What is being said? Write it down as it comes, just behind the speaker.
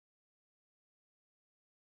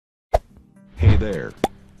Hey there.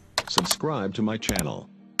 Subscribe to my channel.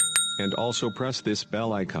 And also press this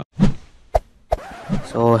bell icon.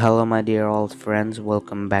 So hello my dear old friends,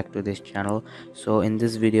 welcome back to this channel. So in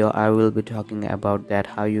this video I will be talking about that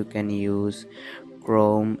how you can use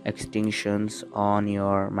Chrome extensions on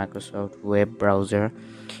your Microsoft web browser.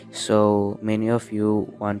 So many of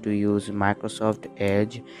you want to use Microsoft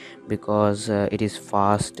Edge because it is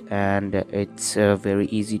fast and it's very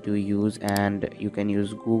easy to use, and you can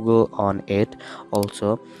use Google on it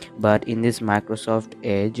also. But in this Microsoft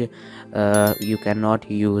Edge you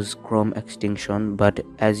cannot use Chrome extension, but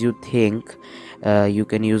as you think you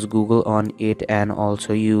can use Google on it and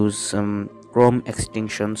also use some Chrome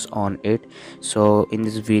extensions on it. So in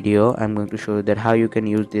this video I'm going to show you that how you can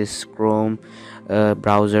use this Chrome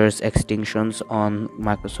browsers extensions on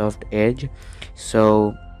Microsoft Edge.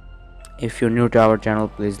 So if you're new to our channel,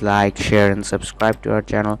 please like, share and subscribe to our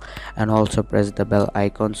channel, and also press the bell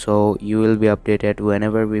icon so you will be updated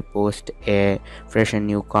whenever we post a fresh and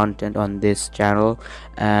new content on this channel.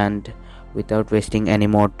 And without wasting any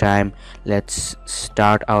more time, let's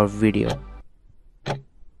start our video.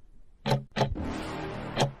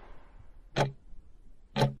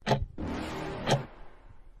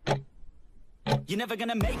 You're never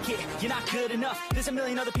gonna make it, you're not good enough. There's a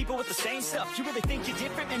million other people with the same stuff. You really think you're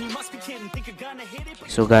different, and you must be kidding. Think you're gonna hit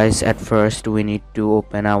it. So guys, at first we need to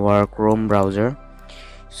open our Chrome browser.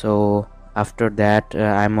 So after that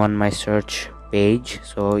I'm on my search page,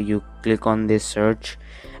 so you click on this search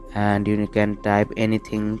and you can type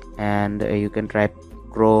anything, and you can type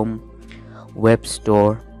Chrome Web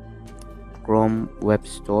Store.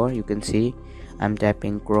 You can see I'm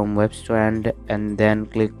typing Chrome Web Store, and then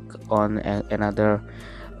click on another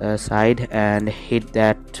side and hit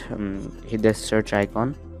the search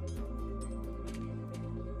icon.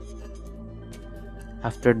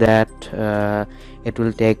 After that it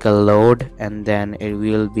will take a load, and then it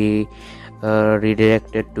will be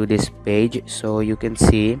redirected to this page. So you can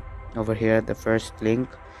see over here the first link,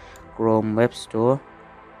 Chrome Web Store.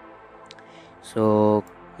 So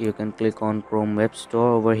you can click on Chrome Web Store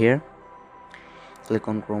over here. Click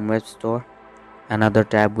on Chrome Web Store, another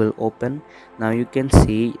tab will open. Now you can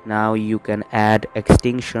see, now you can add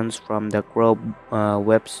extensions from the Chrome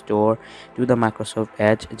Web Store to the Microsoft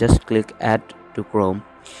Edge. Just click add to Chrome.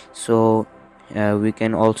 So we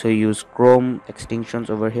can also use Chrome extensions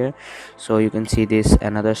over here. So you can see this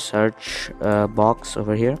another search box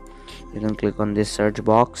over here. You can click on this search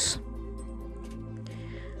box.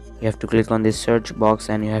 You have to click on this search box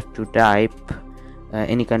and you have to type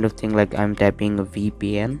any kind of thing, like I'm typing a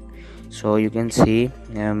VPN. So you can see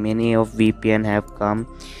many of VPN have come.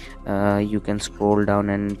 You can scroll down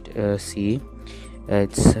and see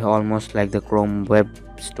it's almost like the Chrome Web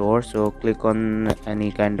Store. So click on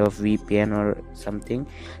any kind of VPN or something,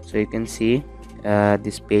 so you can see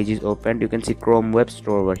this page is opened. You can see Chrome Web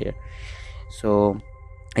Store over here, so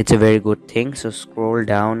it's a very good thing. So scroll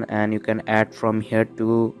down and you can add from here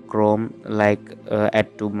to Chrome, like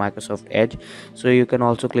add to Microsoft Edge. So you can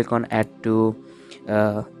also click on add to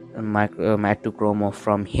add to Chrome, or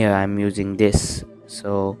from here I'm using this.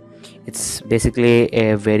 So it's basically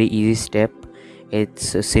a very easy step.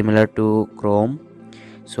 It's similar to Chrome.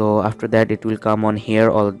 So after that it will come on here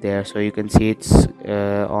or there. So you can see it's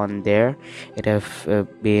on there. It have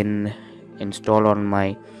been installed on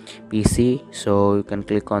my PC. So you can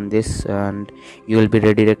click on this and you will be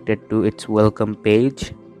redirected to its welcome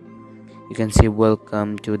page. You can see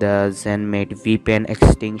welcome to the ZenMate VPN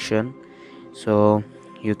extension. So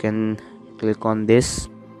you can click on this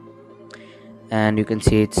and you can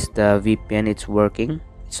see it's the VPN, it's working,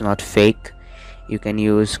 it's not fake. You can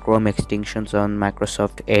use Chrome extensions on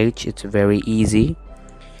Microsoft Edge. It's very easy.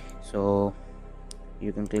 So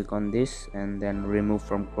you can click on this and then remove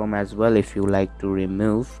from Chrome as well if you like to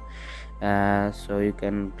remove. So you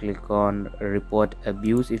can click on report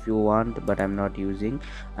abuse if you want, but I'm not using.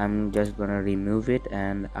 I'm just gonna remove it.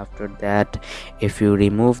 And after that, if you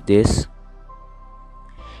remove this,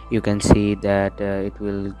 you can see that it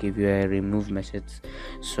will give you a remove message.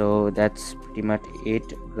 So that's pretty much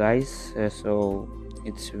it, guys. So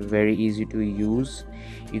it's very easy to use.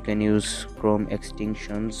 You can use Chrome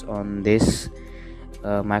extensions on this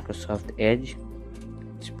Microsoft Edge.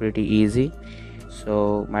 It's pretty easy.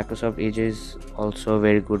 So Microsoft Edge is also a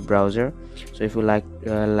very good browser. So if you like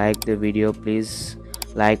the video, please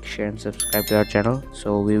like, share and subscribe to our channel.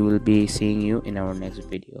 So we will be seeing you in our next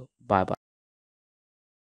video. Bye bye.